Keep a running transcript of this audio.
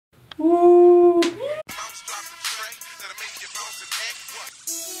Woo!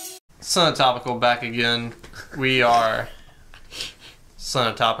 Sonotopical back again. We are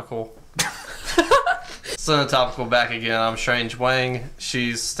Sonotopical. Sonotopical back again. I'm Strange Wang.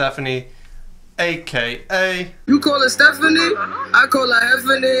 She's Stephanie, aka. You call her Stephanie? I call her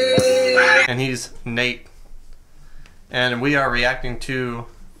Heffany. And he's Nate. And we are reacting to,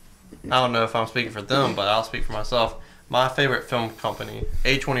 I don't know if I'm speaking for them, but I'll speak for myself. My favorite film company,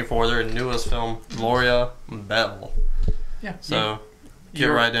 A24, their newest film, Gloria Bell. Yeah. So, get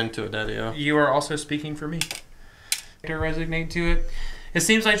right into it, Daddy-O. You are also speaking for me. To resignate to it. It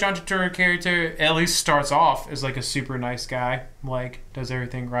seems like John Turturro character at least starts off as like a super nice guy, like does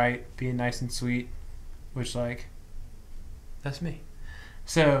everything right, being nice and sweet, which like that's me.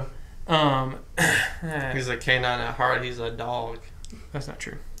 So, he's a canine at heart. He's a dog. That's not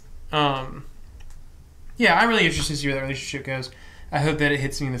true. Yeah, I'm really interested to see where that relationship goes. I hope that it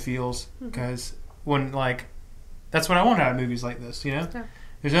hits me in the feels because when like that's what I want out of movies like this. You know, Yeah.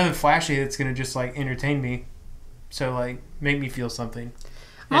 There's nothing flashy that's gonna just like entertain me. So, like, make me feel something.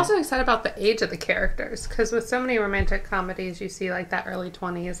 I'm also excited about the age of the characters because with so many romantic comedies, you see like that early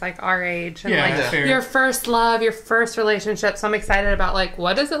 20s, like our age, and like fair. your first love, your first relationship. So I'm excited about like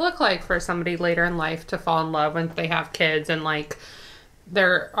what does it look like for somebody later in life to fall in love when they have kids and like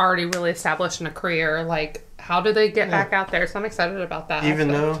they're already really established in a career. Like, how do they get back out there? So I'm excited about that. Even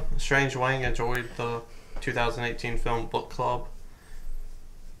though Strange Wang enjoyed the 2018 film Book Club,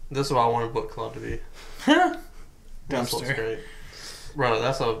 this is what I wanted Book Club to be. That's what's great. Bro,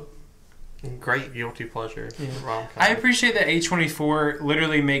 that's a great guilty pleasure rom-com. I appreciate that A24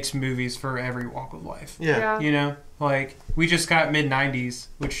 literally makes movies for every walk of life. Yeah. You know? Like, we just got mid-90s,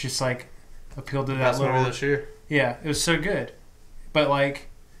 which just, like, appealed to that Best little... movie this year. Yeah, it was so good. But, like,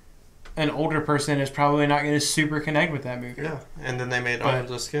 an older person is probably not going to super connect with that movie. Yeah, and then they made Under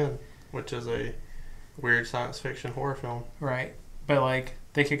the Skin, which is a weird science fiction horror film. Right. But, like,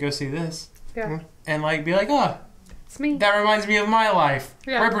 they could go see this. Yeah. And, like, be like, oh... It's me. That reminds me of my life.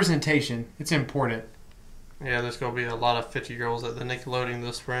 Yeah. Representation. It's important. Yeah, there's going to be a lot of 50 girls at the Nickelodeon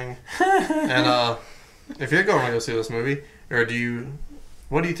this spring. And if you're going to go see this movie, or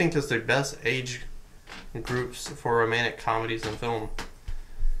what do you think is the best age groups for romantic comedies in film?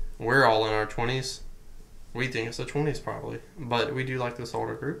 We're all in our 20s. We think it's the 20s probably. But we do like this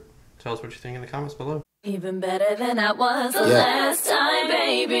older group. Tell us what you think in the comments below. Even better than I was the last time,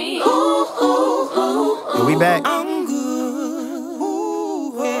 baby. Ooh, ooh, ooh, ooh. We back. I'm good.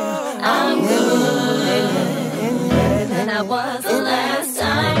 Ooh, I'm good. Better than I was the last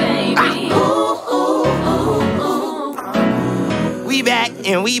time, baby. Ooh, ooh, ooh, ooh. We back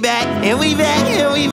and we back and we back and we